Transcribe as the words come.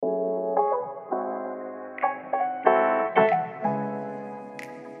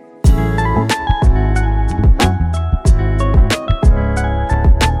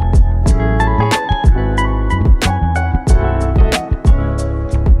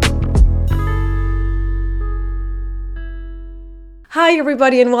Hi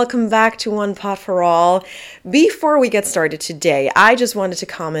everybody and welcome back to One Pot for All. Before we get started today, I just wanted to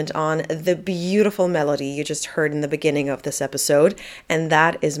comment on the beautiful melody you just heard in the beginning of this episode, and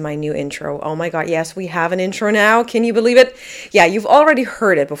that is my new intro. Oh my god, yes, we have an intro now. Can you believe it? Yeah, you've already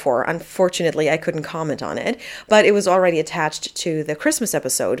heard it before. Unfortunately, I couldn't comment on it, but it was already attached to the Christmas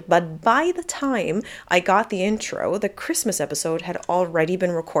episode. But by the time I got the intro, the Christmas episode had already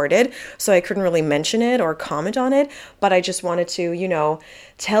been recorded, so I couldn't really mention it or comment on it, but I just wanted to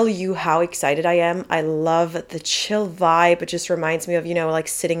tell you how excited I am. I love the chill vibe. It just reminds me of, like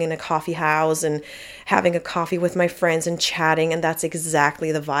sitting in a coffee house and having a coffee with my friends and chatting. And that's exactly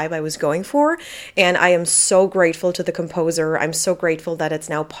the vibe I was going for. And I am so grateful to the composer. I'm so grateful that it's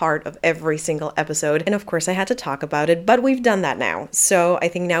now part of every single episode. And of course, I had to talk about it, but we've done that now. So I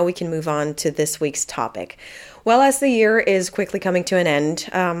think now we can move on to this week's topic. Well, as the year is quickly coming to an end,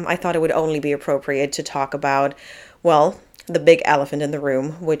 I thought it would only be appropriate to talk about, the big elephant in the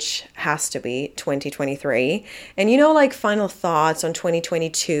room, which has to be 2023. And like final thoughts on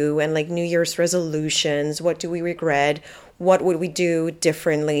 2022 and like New Year's resolutions. What do we regret? What would we do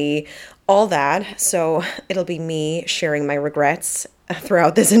differently? All that. So it'll be me sharing my regrets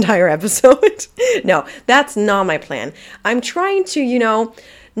throughout this entire episode. No, that's not my plan. I'm trying to,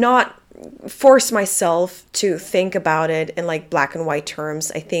 not force myself to think about it in like black and white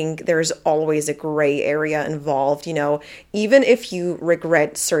terms. I think there's always a gray area involved, even if you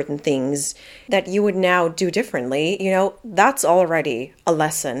regret certain things that you would now do differently, that's already a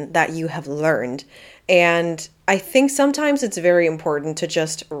lesson that you have learned. And I think sometimes it's very important to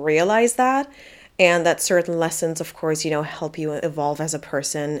just realize that. And that certain lessons, of course, help you evolve as a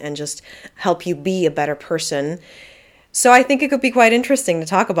person and just help you be a better person. So I think it could be quite interesting to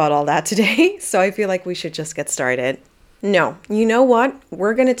talk about all that today. So I feel like we should just get started. No, you know what?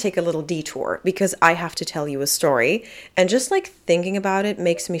 We're going to take a little detour because I have to tell you a story. And just like thinking about it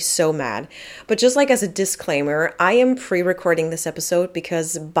makes me so mad. But just like as a disclaimer, I am pre-recording this episode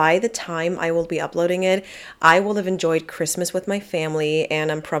because by the time I will be uploading it, I will have enjoyed Christmas with my family.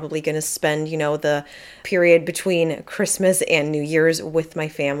 And I'm probably going to spend, the period between Christmas and New Year's with my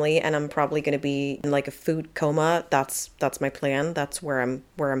family. And I'm probably going to be in like a food coma. That's my plan. That's where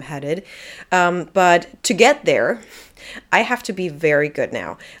I'm headed. But to get there, I have to be very good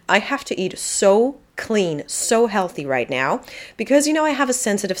now. I have to eat so clean, so healthy right now because, I have a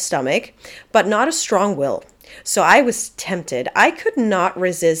sensitive stomach, but not a strong will. So I was tempted. I could not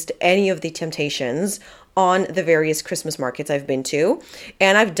resist any of the temptations on the various Christmas markets I've been to.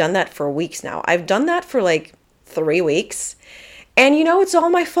 And I've done that for weeks now. I've done that for like 3 weeks. And it's all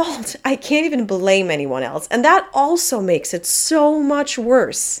my fault. I can't even blame anyone else. And that also makes it so much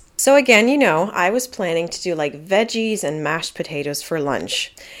worse. So again, I was planning to do like veggies and mashed potatoes for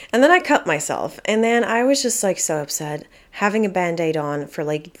lunch. And then I cut myself. And then I was just like so upset. Having a Band-Aid on for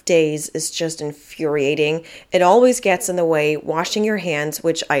like days is just infuriating. It always gets in the way. Washing your hands,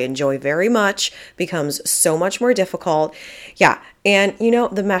 which I enjoy very much, becomes so much more difficult. Yeah. And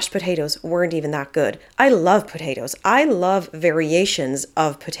the mashed potatoes weren't even that good. I love potatoes. I love variations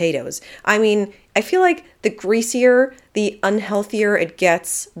of potatoes. I mean, I feel like the greasier, the unhealthier it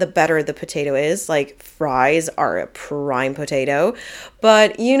gets, the better the potato is. Like fries are a prime potato.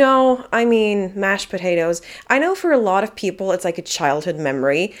 But, mashed potatoes, I know for a lot of people it's like a childhood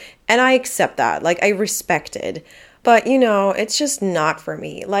memory. And I accept that. Like I respect it. But, it's just not for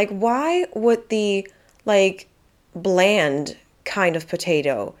me. Like why would the bland kind of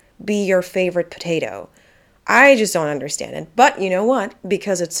potato be your favorite potato? I just don't understand it. But you know what?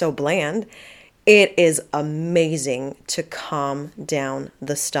 Because it's so bland, it is amazing to calm down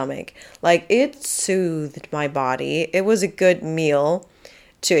the stomach. Like it soothed my body. It was a good meal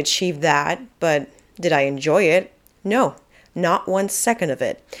to achieve that. But did I enjoy it? No, not 1 second of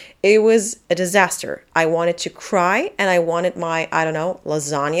it. It was a disaster. I wanted to cry and I wanted my,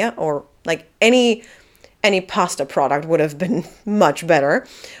 lasagna or like any pasta product would have been much better.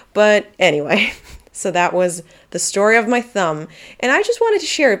 But anyway, so that was the story of my thumb. And I just wanted to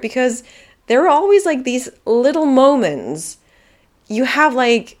share it because there are always like these little moments you have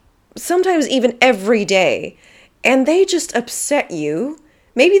like sometimes even every day and they just upset you.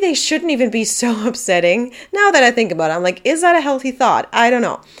 Maybe they shouldn't even be so upsetting. Now that I think about it, I'm like, is that a healthy thought? I don't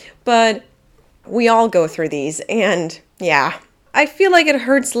know. But we all go through these and yeah. I feel like it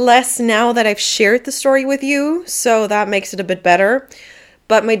hurts less now that I've shared the story with you, so that makes it a bit better.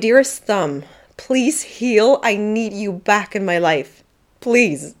 But my dearest thumb, please heal. I need you back in my life.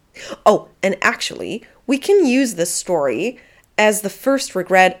 Please. Oh, and actually, we can use this story as the first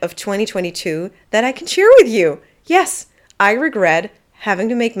regret of 2022 that I can share with you. Yes, I regret having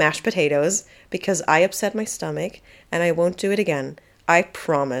to make mashed potatoes because I upset my stomach and I won't do it again. I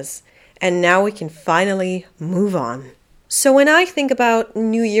promise. And now we can finally move on. So when I think about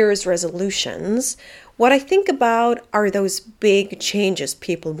New Year's resolutions, what I think about are those big changes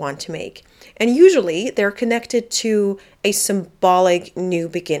people want to make. And usually they're connected to a symbolic new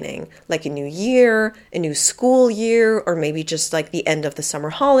beginning, like a new year, a new school year, or maybe just like the end of the summer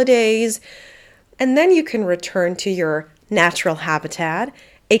holidays. And then you can return to your natural habitat,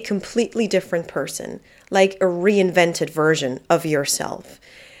 a completely different person, like a reinvented version of yourself.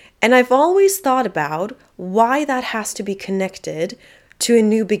 And I've always thought about why that has to be connected to a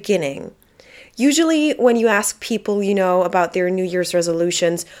new beginning. Usually when you ask people, about their New Year's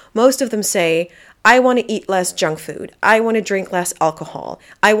resolutions, most of them say, I want to eat less junk food. I want to drink less alcohol.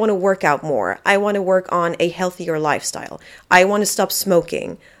 I want to work out more. I want to work on a healthier lifestyle. I want to stop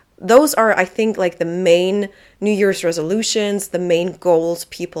smoking. Those are, I think, like the main New Year's resolutions, the main goals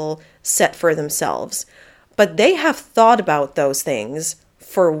people set for themselves. But they have thought about those things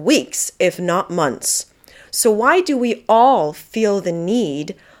for weeks, if not months. So why do we all feel the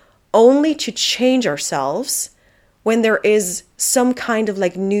need only to change ourselves when there is some kind of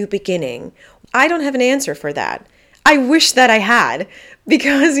like new beginning? I don't have an answer for that. I wish that I had,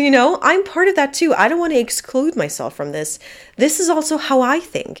 because, I'm part of that too. I don't want to exclude myself from this. This is also how I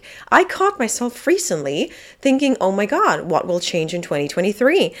think. I caught myself recently thinking, oh my God, what will change in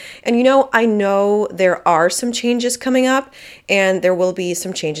 2023? And I know there are some changes coming up, and there will be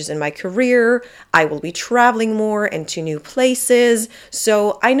some changes in my career. I will be traveling more and to new places.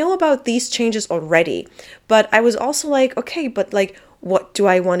 So I know about these changes already, but I was also like, okay, but like, what do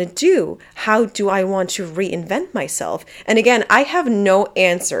I want to do? How do I want to reinvent myself? And again, I have no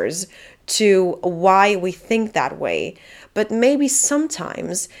answers to why we think that way, but maybe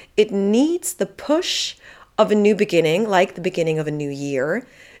sometimes it needs the push of a new beginning, like the beginning of a new year,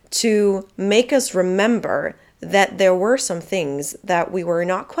 to make us remember that there were some things that we were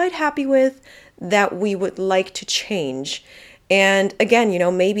not quite happy with, that we would like to change. And again,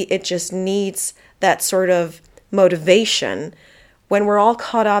 maybe it just needs that sort of motivation when we're all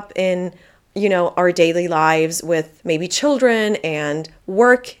caught up in, our daily lives with maybe children and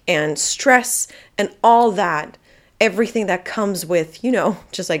work and stress and all that, everything that comes with,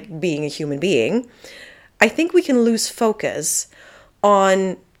 just like being a human being. I think we can lose focus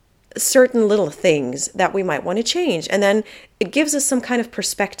on certain little things that we might want to change. And then it gives us some kind of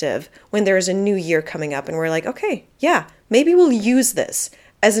perspective when there's a new year coming up and we're like, okay, yeah, maybe we'll use this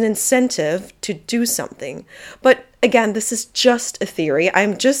as an incentive to do something. But again, this is just a theory.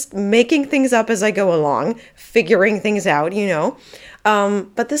 I'm just making things up as I go along, figuring things out,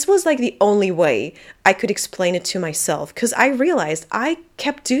 But this was like the only way I could explain it to myself, because I realized I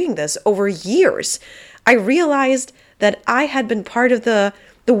kept doing this over years. I realized that I had been part of the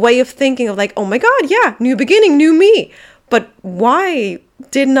way of thinking of like, oh my God, yeah, new beginning, new me. But why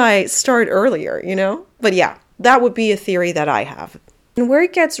didn't I start earlier, But yeah, that would be a theory that I have. And where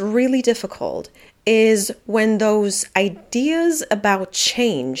it gets really difficult is when those ideas about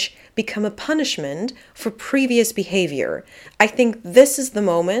change become a punishment for previous behavior. I think this is the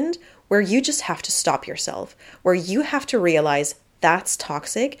moment where you just have to stop yourself, where you have to realize that's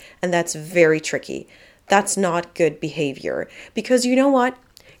toxic and that's very tricky. That's not good behavior. Because you know what?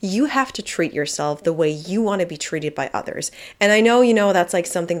 You have to treat yourself the way you want to be treated by others. And I know, that's like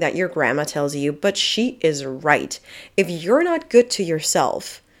something that your grandma tells you, but she is right. If you're not good to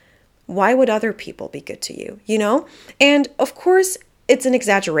yourself, why would other people be good to you, And of course, it's an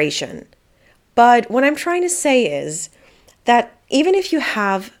exaggeration. But what I'm trying to say is that even if you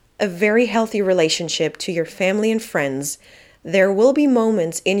have a very healthy relationship to your family and friends, there will be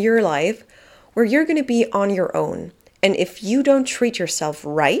moments in your life where you're going to be on your own. And if you don't treat yourself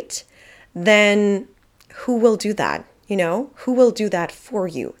right, then who will do that? Who will do that for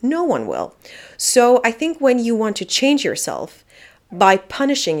you? No one will. So I think when you want to change yourself by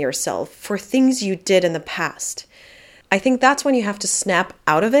punishing yourself for things you did in the past, I think that's when you have to snap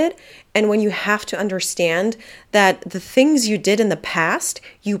out of it, and when you have to understand that the things you did in the past,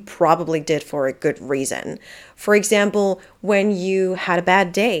 you probably did for a good reason. For example, when you had a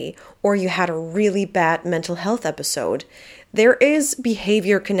bad day or you had a really bad mental health episode, there is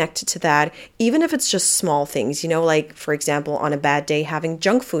behavior connected to that, even if it's just small things, like, for example, on a bad day, having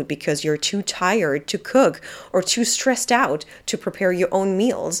junk food because you're too tired to cook or too stressed out to prepare your own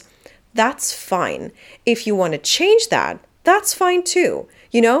meals. That's fine. If you want to change that, that's fine too.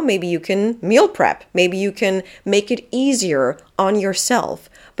 Maybe you can meal prep. Maybe you can make it easier on yourself,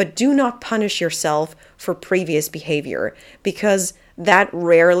 but do not punish yourself for previous behavior, because that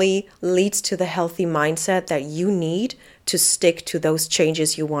rarely leads to the healthy mindset that you need to stick to those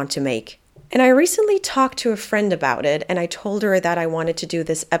changes you want to make. And I recently talked to a friend about it, and I told her that I wanted to do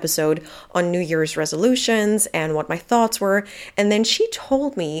this episode on New Year's resolutions and what my thoughts were. And then she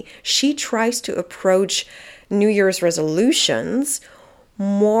told me she tries to approach New Year's resolutions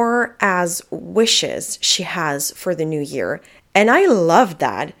more as wishes she has for the new year. And I love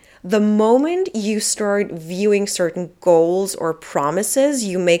that. The moment you start viewing certain goals or promises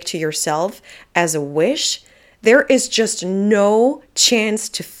you make to yourself as a wish, there is just no chance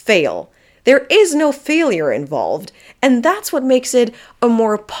to fail. There is no failure involved, and that's what makes it a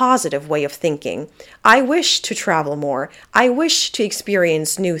more positive way of thinking. I wish to travel more. I wish to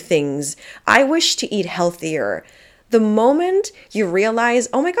experience new things. I wish to eat healthier. The moment you realize,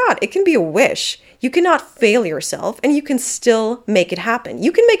 oh my God, it can be a wish. You cannot fail yourself, and you can still make it happen.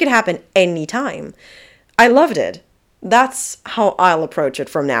 You can make it happen anytime. I loved it. That's how I'll approach it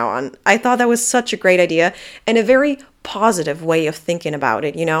from now on. I thought that was such a great idea and a very positive way of thinking about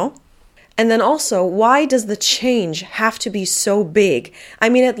it, you know? And then also, why does the change have to be so big? I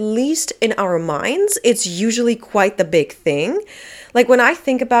mean, at least in our minds, it's usually quite the big thing. Like when I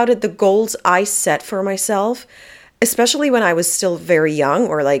think about it, the goals I set for myself, especially when I was still very young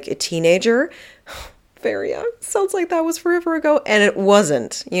or like a teenager, very young, sounds like that was forever ago, and it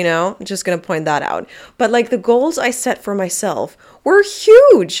wasn't, you know, I'm just gonna point that out. But like the goals I set for myself were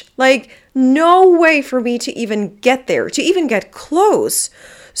huge, like no way for me to even get there, to even get close.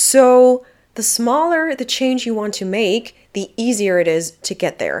 So the smaller the change you want to make, the easier it is to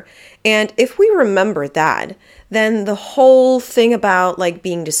get there. And if we remember that, then the whole thing about like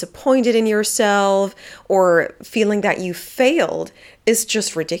being disappointed in yourself or feeling that you failed is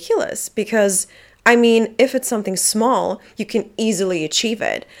just ridiculous. Because, I mean, if it's something small, you can easily achieve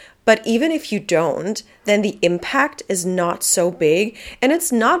it. But even if you don't, then the impact is not so big. And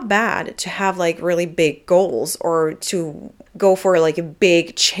it's not bad to have like really big goals or to go for like a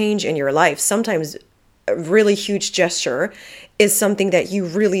big change in your life. Sometimes a really huge gesture is something that you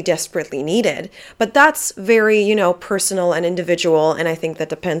really desperately needed. But that's very, you know, personal and individual. And I think that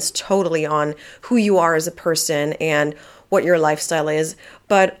depends totally on who you are as a person and what your lifestyle is.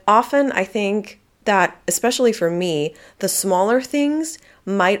 But often I think that, especially for me, the smaller things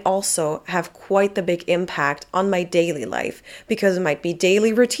might also have quite the big impact on my daily life, because it might be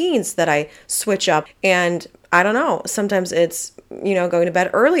daily routines that I switch up. And I don't know, sometimes it's, you know, going to bed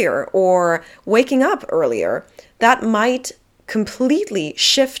earlier or waking up earlier. That might completely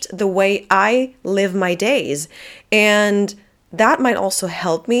shift the way I live my days. And that might also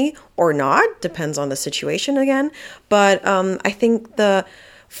help me or not, depends on the situation again. But I think the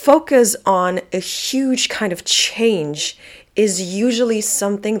focus on a huge kind of change is usually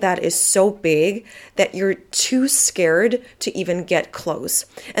something that is so big that you're too scared to even get close.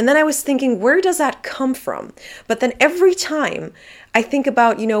 And then I was thinking, where does that come from? But then every time I think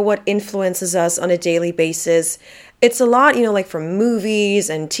about, you know, what influences us on a daily basis, it's a lot, you know, like from movies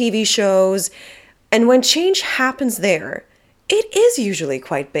and TV shows. And when change happens there, it is usually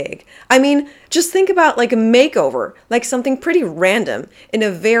quite big. I mean, just think about like a makeover, like something pretty random in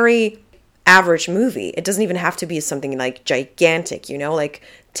a very average movie. It doesn't even have to be something like gigantic, you know, like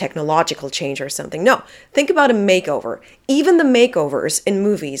technological change or something. No, think about a makeover. Even the makeovers in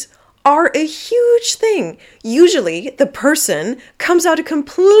movies are a huge thing. Usually the person comes out a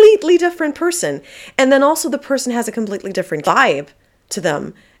completely different person. And then also the person has a completely different vibe to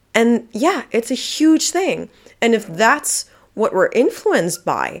them. And yeah, it's a huge thing. And if that's what we're influenced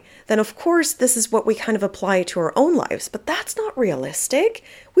by, then of course this is what we kind of apply to our own lives. But that's not realistic.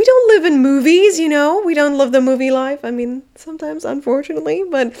 We don't live in movies, you know? We don't live the movie life. I mean, sometimes, unfortunately,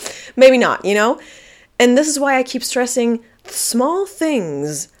 but maybe not, you know? And this is why I keep stressing small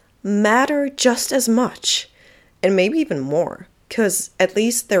things matter just as much, and maybe even more, because at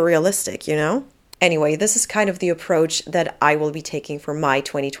least they're realistic, you know? Anyway, this is kind of the approach that I will be taking for my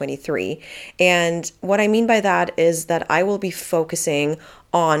 2023. And what I mean by that is that I will be focusing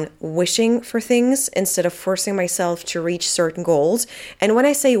on wishing for things instead of forcing myself to reach certain goals. And when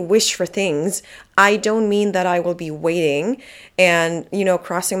I say wish for things, I don't mean that I will be waiting and, you know,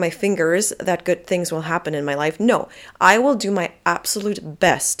 crossing my fingers that good things will happen in my life. No, I will do my absolute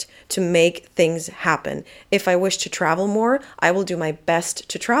best to make things happen. If I wish to travel more, I will do my best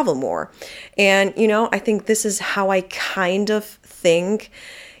to travel more. And, you know, I think this is how I kind of think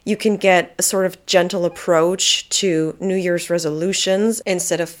you can get a sort of gentle approach to New Year's resolutions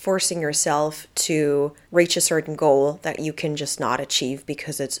instead of forcing yourself to reach a certain goal that you can just not achieve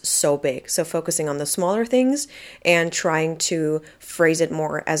because it's so big. So focusing on the smaller things and trying to phrase it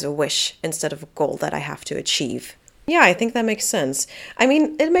more as a wish instead of a goal that I have to achieve. Yeah, I think that makes sense. I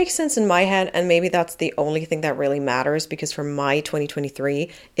mean, it makes sense in my head, and maybe that's the only thing that really matters because for my 2023,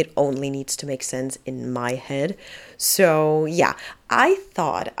 it only needs to make sense in my head. So, yeah, I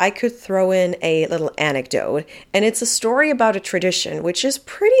thought I could throw in a little anecdote, and it's a story about a tradition which is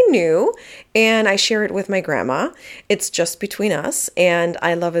pretty new, and I share it with my grandma. It's just between us, and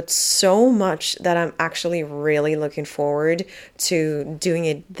I love it so much that I'm actually really looking forward to doing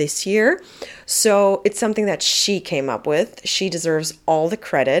it this year. So, it's something that she came up with. She deserves all the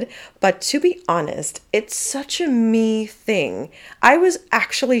credit, but to be honest, it's such a me thing. I was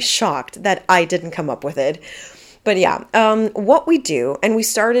actually shocked that I didn't come up with it. But yeah, what we do, and we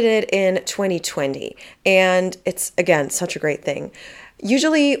started it in 2020, and it's again such a great thing.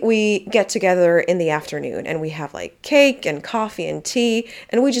 Usually we get together in the afternoon and we have like cake and coffee and tea,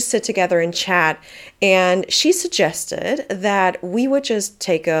 and we just sit together and chat. And she suggested that we would just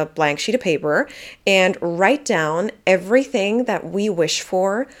take a blank sheet of paper and write down everything that we wish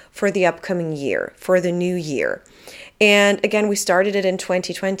for the upcoming year, for the new year. And again, we started it in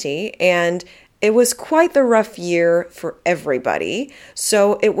 2020, and it was quite the rough year for everybody.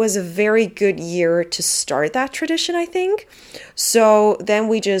 So it was a very good year to start that tradition, I think. So then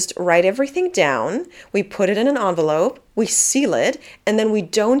we just write everything down. We put it in an envelope, we seal it, and then we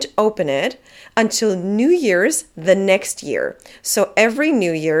don't open it until New Year's the next year. So every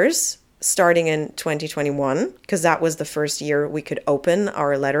New Year's, starting in 2021, because that was the first year we could open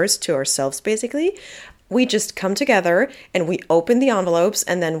our letters to ourselves, basically. We just come together and we open the envelopes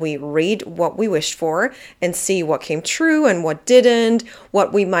and then we read what we wished for and see what came true and what didn't,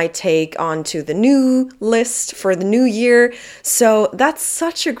 what we might take onto the new list for the new year. So that's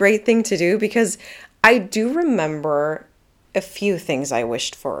such a great thing to do because I do remember a few things I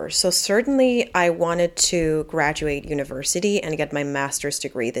wished for. So certainly I wanted to graduate university and get my master's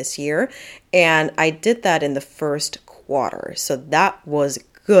degree this year. And I did that in the first quarter. So that was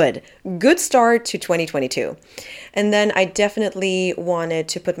good start to 2022. And then I definitely wanted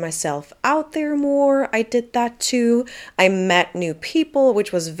to put myself out there more. I did that too. I met new people,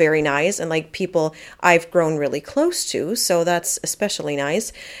 which was very nice, and like people I've grown really close to, so that's especially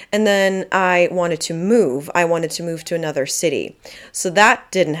nice. And then I wanted to move. I wanted to move to another city. So that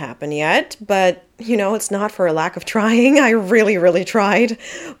didn't happen yet, but it's not for a lack of trying. I really, really tried.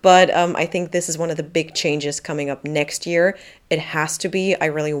 But I think this is one of the big changes coming up next year. It has to be. I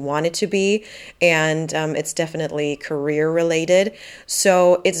really want it to be. And it's definitely career related.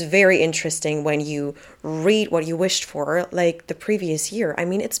 So it's very interesting when you read what you wished for, like the previous year. I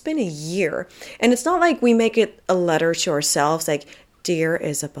mean, it's been a year. And it's not like we make it a letter to ourselves like, "Dear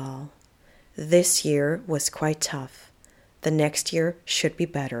Isabel, this year was quite tough. The next year should be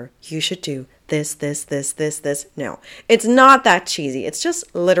better. You should do this, this, this, this, this." No, it's not that cheesy. It's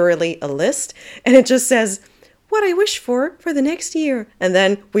just literally a list. And it just says what I wish for the next year. And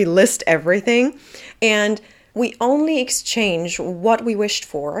then we list everything. And we only exchange what we wished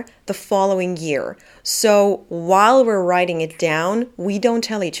for the following year. So while we're writing it down, we don't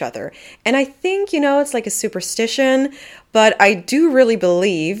tell each other. And I think, it's like a superstition, but I do really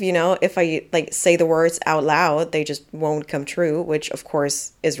believe, if I like say the words out loud, they just won't come true, which of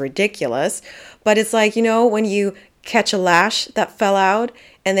course is ridiculous. But it's like, when you catch a lash that fell out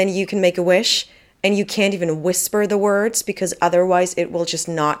and then you can make a wish and you can't even whisper the words because otherwise it will just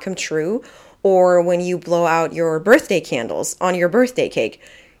not come true. Or when you blow out your birthday candles on your birthday cake,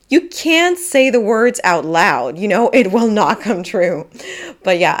 you can't say the words out loud, it will not come true.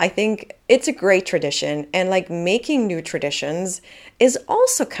 But yeah, I think it's a great tradition. And like making new traditions is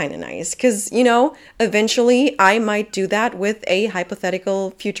also kind of nice because, eventually I might do that with a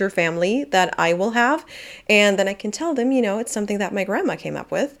hypothetical future family that I will have. And then I can tell them, it's something that my grandma came up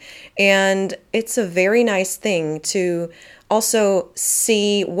with. And it's a very nice thing to also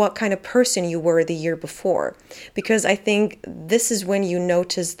see what kind of person you were the year before, because I think this is when you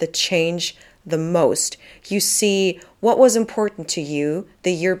notice the change the most. You see what was important to you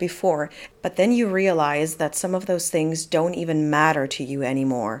the year before, but then you realize that some of those things don't even matter to you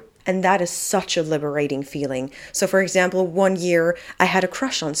anymore. And that is such a liberating feeling. So for example, one year I had a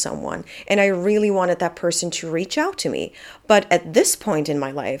crush on someone and I really wanted that person to reach out to me. But at this point in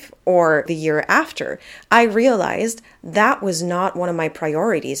my life or the year after, I realized that was not one of my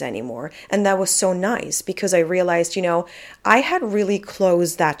priorities anymore. And that was so nice because I realized, I had really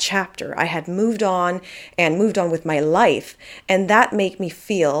closed that chapter. I had moved on with my life. And that made me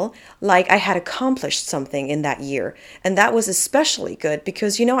feel like I had accomplished something in that year. And that was especially good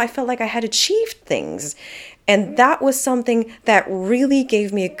because, I felt like I had achieved things. And that was something that really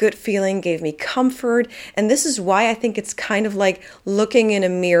gave me a good feeling, gave me comfort. And this is why I think it's kind of like looking in a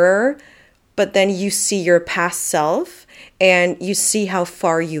mirror, but then you see your past self and you see how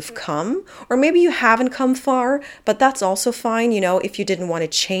far you've come. Or maybe you haven't come far, but that's also fine, if you didn't want to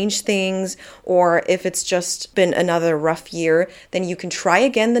change things, or if it's just been another rough year, then you can try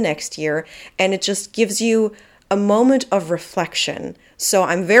again the next year, and it just gives you a moment of reflection. So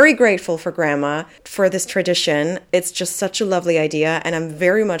I'm very grateful for Grandma for this tradition. It's just such a lovely idea, and I'm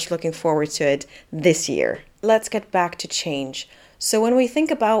very much looking forward to it this year. Let's get back to change. So when we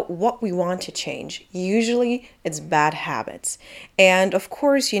think about what we want to change, usually it's bad habits. And of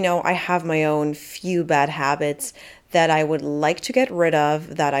course, I have my own few bad habits that I would like to get rid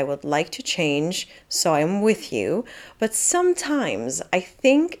of, that I would like to change. So I'm with you. But sometimes I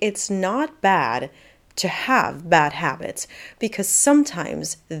think it's not bad to have bad habits, because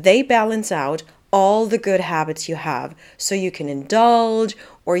sometimes they balance out all the good habits you have. So you can indulge,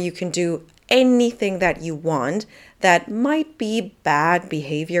 or you can do anything that you want that might be bad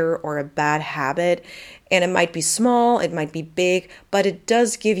behavior or a bad habit. And it might be small, it might be big, but it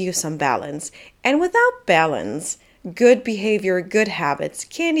does give you some balance. And without balance, good behavior, good habits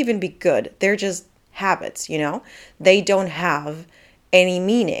can't even be good. They're just habits, They don't have any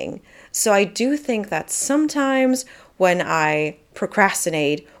meaning. So I do think that sometimes when I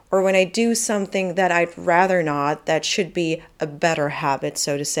procrastinate, or when I do something that I'd rather not, that should be a better habit,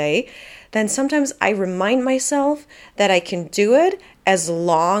 so to say, then sometimes I remind myself that I can do it as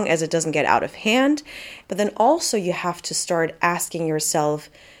long as it doesn't get out of hand. But then also you have to start asking yourself,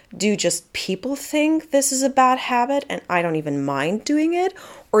 do just people think this is a bad habit and I don't even mind doing it?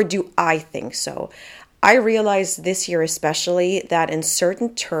 Or do I think so? I realized this year especially that in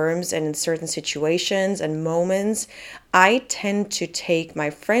certain terms and in certain situations and moments, I tend to take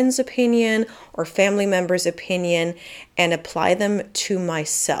my friend's opinion or family member's opinion and apply them to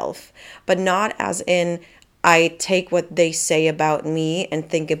myself, but not as in I take what they say about me and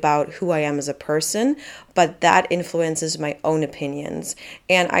think about who I am as a person, but that influences my own opinions.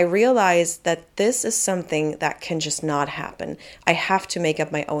 And I realized that this is something that can just not happen. I have to make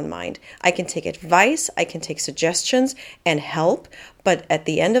up my own mind. I can take advice, I can take suggestions and help, but at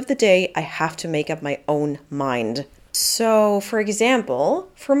the end of the day, I have to make up my own mind. So, for example,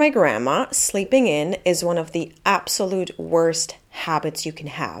 for my grandma, sleeping in is one of the absolute worst habits you can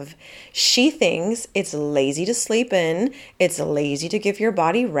have. She thinks it's lazy to sleep in, it's lazy to give your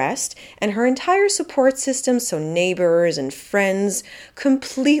body rest, and her entire support system, so neighbors and friends,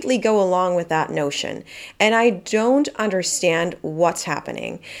 completely go along with that notion. And I don't understand what's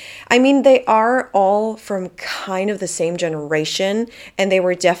happening. I mean, they are all from kind of the same generation, and they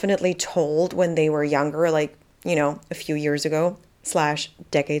were definitely told when they were younger, like, a few years ago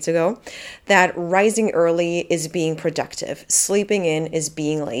 / decades ago, that rising early is being productive, sleeping in is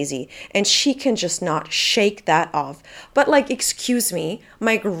being lazy, and she can just not shake that off. But excuse me,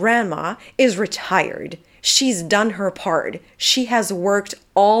 my grandma is retired. She's done her part. She has worked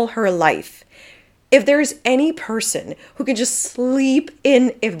all her life. If there's any person who can just sleep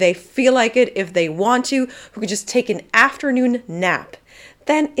in if they feel like it, if they want to, who could just take an afternoon nap,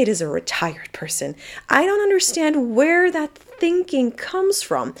 then it is a retired person. I don't understand where that thinking comes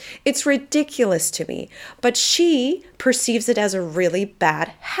from. It's ridiculous to me. But she perceives it as a really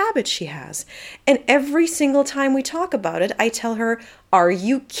bad habit she has. And every single time we talk about it, I tell her, are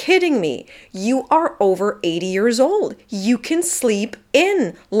you kidding me? You are over 80 years old. You can sleep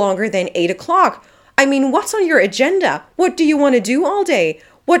in longer than 8 o'clock. I mean, what's on your agenda? What do you want to do all day?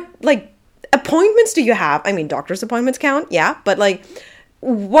 What, appointments do you have? I mean, doctor's appointments count, yeah, but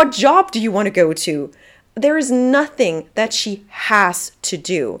what job do you want to go to? There is nothing that she has to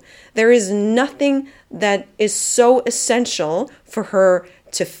do. There is nothing that is so essential for her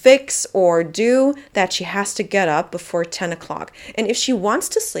to fix or do that she has to get up before 10 o'clock. And if she wants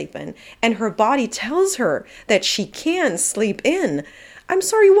to sleep in and her body tells her that she can sleep in, I'm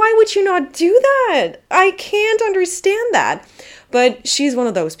sorry, why would you not do that? I can't understand that. But she's one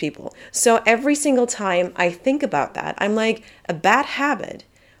of those people. So every single time I think about that, I'm like, a bad habit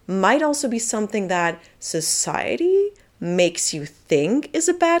might also be something that society makes you think is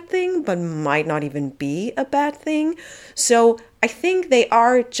a bad thing, but might not even be a bad thing. So I think they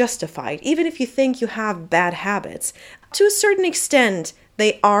are justified. Even if you think you have bad habits, to a certain extent,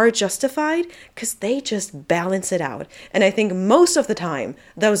 they are justified because they just balance it out. And I think most of the time,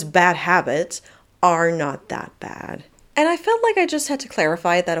 those bad habits are not that bad. And I felt like I just had to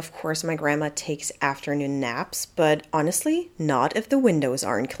clarify that, of course, my grandma takes afternoon naps, but honestly, not if the windows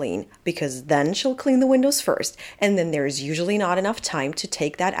aren't clean, because then she'll clean the windows first, and then there's usually not enough time to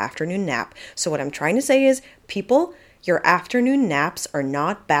take that afternoon nap. So what I'm trying to say is, people, your afternoon naps are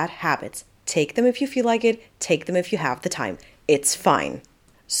not bad habits. Take them if you feel like it, take them if you have the time. It's fine.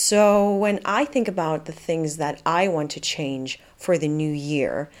 So when I think about the things that I want to change for the new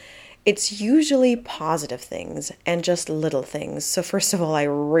year, it's usually positive things and just little things. So first of all, I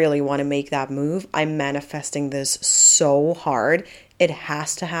really want to make that move. I'm manifesting this so hard. It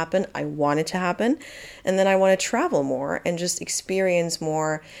has to happen. I want it to happen. And then I want to travel more and just experience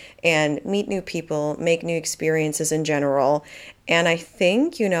more and meet new people, make new experiences in general. And I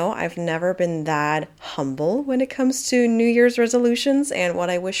think, I've never been that humble when it comes to New Year's resolutions and what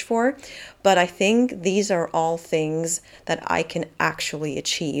I wish for. But I think these are all things that I can actually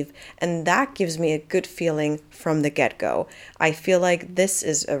achieve. And that gives me a good feeling from the get-go. I feel like this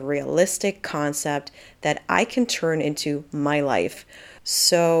is a realistic concept that I can turn into my life.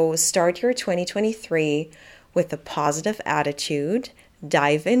 So start your 2023 with a positive attitude,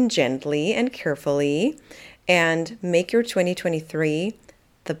 dive in gently and carefully, and make your 2023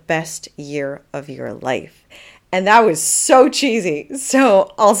 the best year of your life. And that was so cheesy.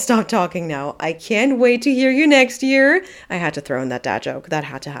 So I'll stop talking now. I can't wait to hear you next year. I had to throw in that dad joke. That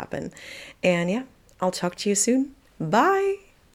had to happen. And yeah, I'll talk to you soon. Bye.